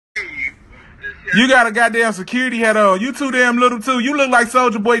You got a goddamn security hat on. You too damn little too. You look like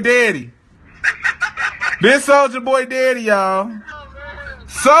Soulja Boy Daddy. This Soulja Boy Daddy, y'all.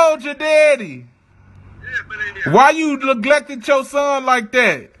 Soulja Daddy. Why you neglected your son like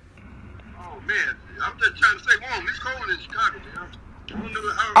that? Oh man, I'm just trying to stay warm. It's cold in Chicago, man.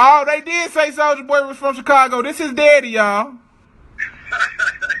 Oh, they did say Soulja Boy was from Chicago. This is Daddy, y'all.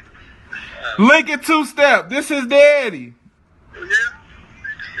 Lincoln two-step. This is Daddy. Oh yeah.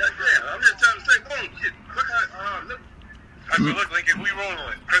 Goddamn, I'm just trying to stay warm. Shit. Look how look. I said, look, Lincoln, who you rolling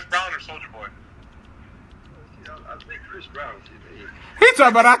with? Chris Brown or Soulja Boy? I think Chris Brown. He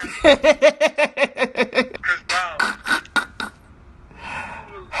talking about Chris Brown.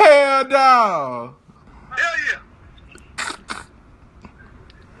 Hell no. Hell yeah.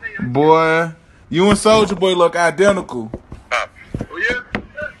 Boy, you and Soulja Boy look identical. Oh yeah.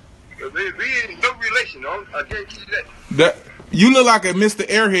 We ain't no relation, though. I guarantee you That you look like a Mr.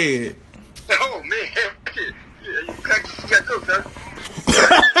 Airhead. Oh man, yeah, you got cooked, huh?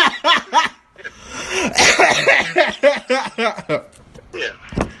 Yeah.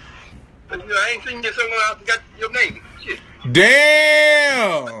 But, I ain't seen you somewhere. I forgot your name. Shit.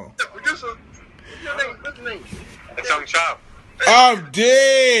 Damn. Producer, what's your name? What's your name? It's Young Chop. I'm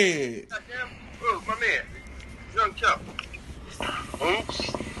dead. Goddamn. Oh, my man. Young Chop.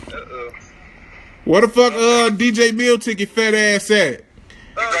 Oops. Where the fuck DJ Mill took your fat ass at?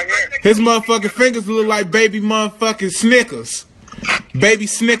 Right here. His motherfucking fingers look like baby motherfucking Snickers. Baby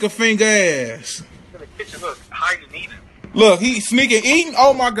Snicker finger ass. In the kitchen, look, hiding and eating. Look, he sneaking eating.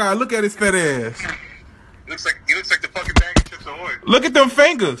 Oh my god, look at his fat ass. He looks like the fucking bag of Chips Ahoy. Look at them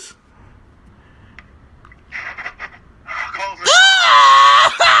fingers.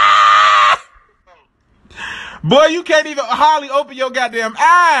 Boy, you can't even hardly open your goddamn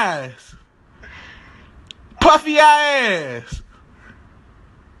eyes. Puffy ass.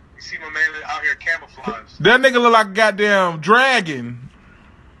 You see my man out here camouflage. That nigga look like a goddamn dragon.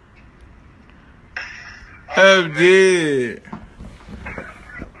 I'm dead.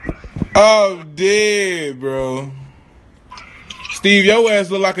 I'm dead, bro. Steve, your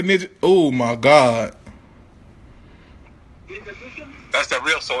ass look like a ninja. Oh my god. That's that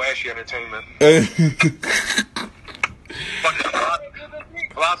real Soul Ashy Entertainment. Fucking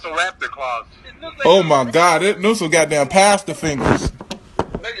Velociraptor claws. Oh my god, those some goddamn pasta fingers.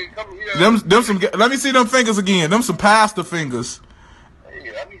 Them some. Let me see them fingers again. Them some pasta fingers.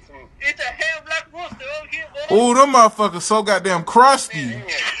 It's a hell black rooster over here, boy. Oh, them motherfuckers so goddamn crusty.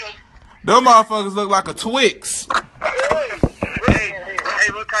 Them motherfuckers look like a Twix. Hey,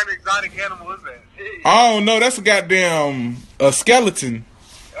 what kind of exotic animal is that? I don't know. That's a goddamn skeleton.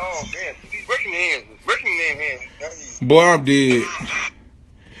 Oh man, he's breaking hands. Breaking their hands. Boy, I'm dead.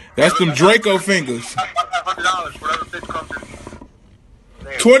 That's them Draco fingers. $100, whatever bitch comes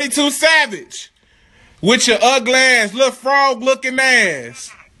in. 22 Savage. With your ugly ass, little frog looking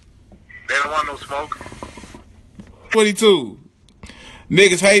ass. They don't want no smoke. 22.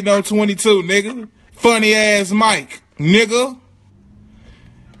 Niggas hating on 22, nigga. Funny ass Mike, nigga.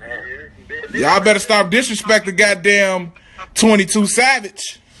 Y'all better stop disrespecting goddamn 22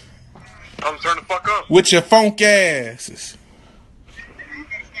 Savage. I'm turn the fuck up. With your funk asses.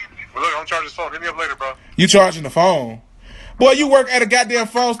 Well, look, I'm charging this phone. Hit me up later, bro. You charging the phone. Boy, you work at a goddamn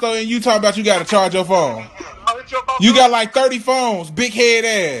phone store and you talking about you gotta charge your phone. I'll hit you up. You got like 30 phones, big head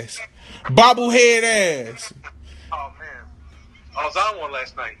ass. Bobblehead ass. Oh, man. I was on one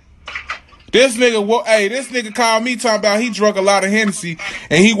last night. This nigga called me talking about he drunk a lot of Hennessy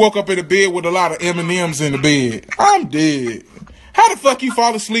and he woke up in the bed with a lot of M&Ms in the bed. I'm dead. How the fuck you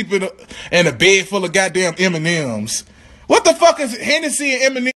fall asleep in a bed full of goddamn M&Ms? What the fuck is Hennessy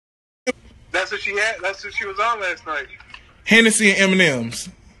and M&Ms? That's what she had. That's what she was on last night. Hennessy and M&Ms.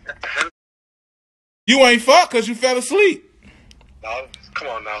 You ain't fucked because you fell asleep. No, come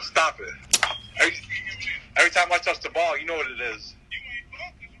on now. Stop it. Every time I touch the ball, you know what it is.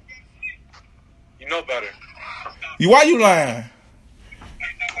 You know better. Why you lying?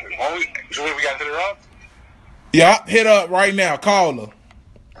 So we got to hit her up? Yeah, hit her up right now. Call her.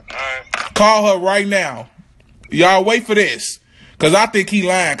 Alright. Call her right now. Y'all wait for this. Because I think he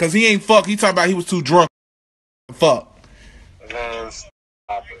lying. Because he ain't fuck. He talking about he was too drunk. Fuck. Man,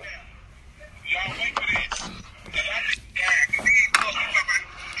 stop it.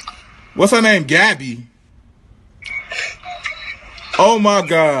 What's her name? Gabby. Oh my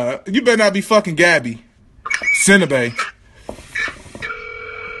God. You better not be fucking Gabby. Cinnabay.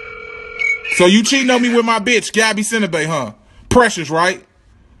 So you cheating on me with my bitch, Gabby Cinnabay, huh? Precious, right?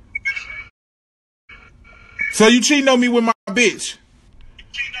 So you cheating on me with my bitch.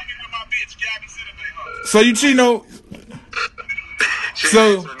 So you cheating on...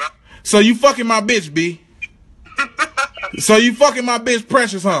 So you fucking my bitch, B. So you fucking my bitch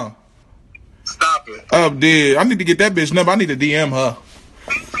Precious, huh? Stop it. Oh, dead. I need to get that bitch number. I need to DM her.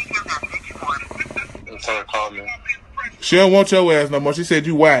 Tell her to call me. She don't want your ass no more. She said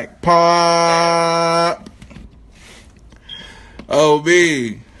you whack. Pop. Oh,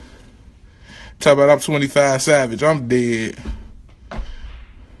 B. Talk about I'm 25 Savage. I'm dead.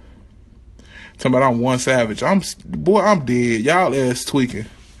 Talking about I'm 1 Savage. I'm dead. Y'all ass tweaking.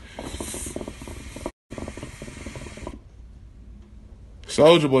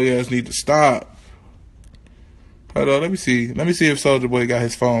 Soulja Boy ass need to stop. Hold on, let me see. Let me see if Soulja Boy got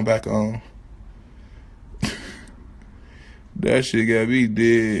his phone back on. That shit got me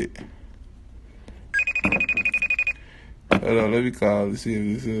dead. Hold on, let me call to see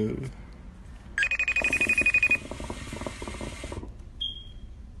if this is.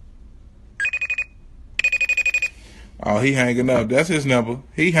 Oh, he hanging up. That's his number.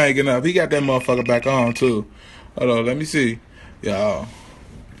 He hanging up. He got that motherfucker back on too. Hold on, let me see. Y'all.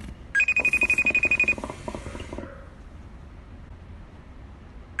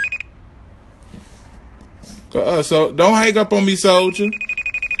 So don't hang up on me, Soulja.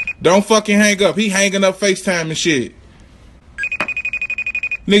 Don't fucking hang up. He hanging up FaceTime and shit.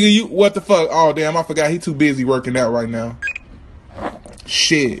 Nigga, you what the fuck? Oh damn, I forgot he too busy working out right now.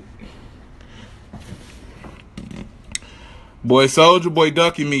 Shit. Boy, Soulja Boy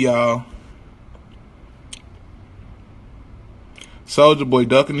ducking me, y'all. Soulja Boy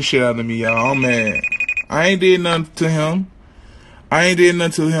ducking the shit out of me, y'all. I'm mad. I ain't did nothing to him. I ain't did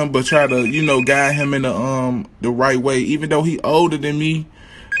nothing to him but try to, you know, guide him in the right way. Even though he older than me,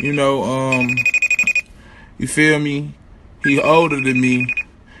 you know, you feel me? He older than me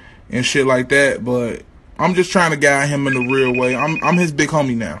and shit like that. But I'm just trying to guide him in the real way. I'm his big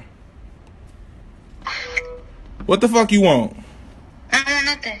homie now. What the fuck you want? I don't want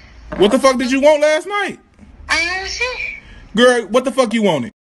nothing. What the fuck did you want last night? I didn't want shit. Girl, what the fuck you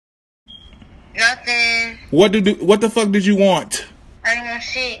wanted? Nothing. What the fuck did you want? I didn't want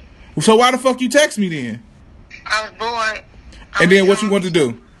shit. So why the fuck you text me then? I was bored. And then what you want to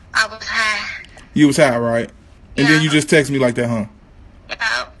do? I was high. You was high, right? And then you just text me like that, huh?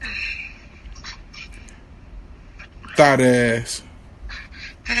 Yeah. Thought ass.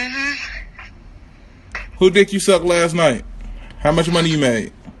 Who dick you sucked last night? How much money you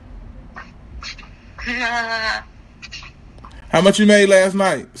made? How much you made last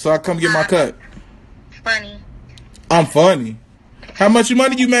night? So I come get my cut. Funny. I'm funny. How much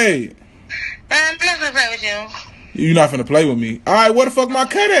money you made? I'm not gonna play with you. You not finna play with me. Alright, where the fuck my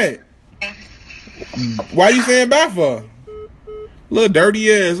cut at? Why you saying bye for? Little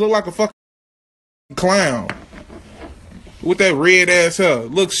dirty ass. Look like a fucking clown. With that red ass hair.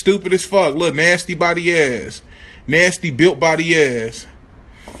 Look stupid as fuck. Look nasty body ass. Nasty built body ass.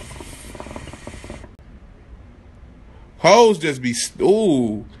 Hoes just be...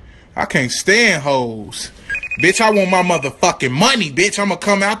 Ooh. I can't stand hoes. Bitch, I want my motherfucking money, bitch. I'ma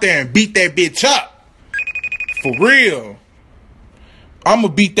come out there and beat that bitch up. For real. I'ma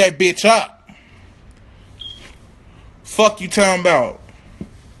beat that bitch up. Fuck you talking about?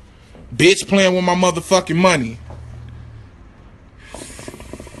 Bitch playing with my motherfucking money.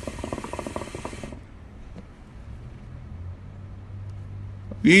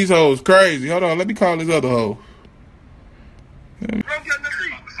 These hoes crazy. Hold on, let me call this other hoe.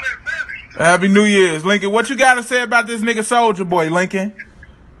 Happy New Year's, Lincoln. What you gotta say about this nigga Soulja Boy, Lincoln?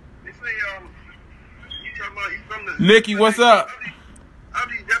 They say, you talking about he's from the... Nikki, what's up? All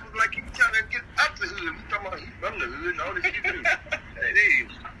these devils like he trying to get out the hood. He talking about he's from the hood and all this shit too. Hey, they...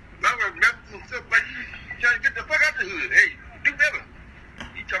 I remember himself like he trying to get the fuck out the hood. Hey, do better.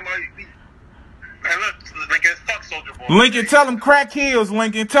 He talking about... Man, look, Lincoln, fuck Soulja Boy. Lincoln, tell him crack heels,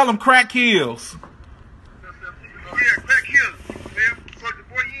 Lincoln. Tell him crack heels. Yeah, crack heels, man. Soulja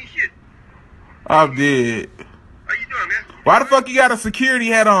Boy, you ain't shit. I'm dead. How you doing, man? Why the fuck you got a security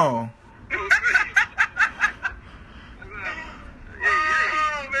hat on? Oh,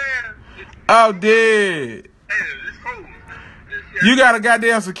 man. I'm dead. Hey, it's cold. You got a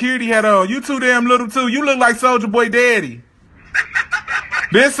goddamn security hat on. You too damn little too. You look like Soulja Boy daddy.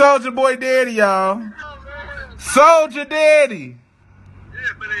 This Soulja Boy daddy, y'all. Soulja daddy.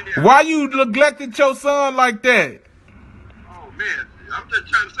 Why you neglected your son like that? Oh, man. I'm just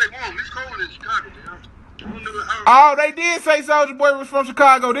trying to stay warm. It's cold in Chicago, man. I don't know how... Oh, they did say Soulja Boy was from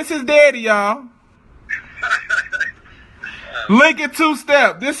Chicago. This is daddy, y'all. Lincoln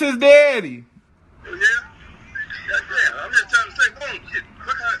two-step. This is daddy. Oh, yeah? Goddamn. I'm just trying to stay warm. Shit.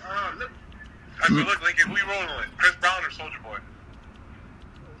 Look how... look. I said, look, Lincoln, who you rolling with? Chris Brown or Soulja Boy?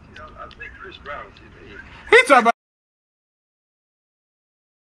 I think Chris Brown. Shit, man. He talking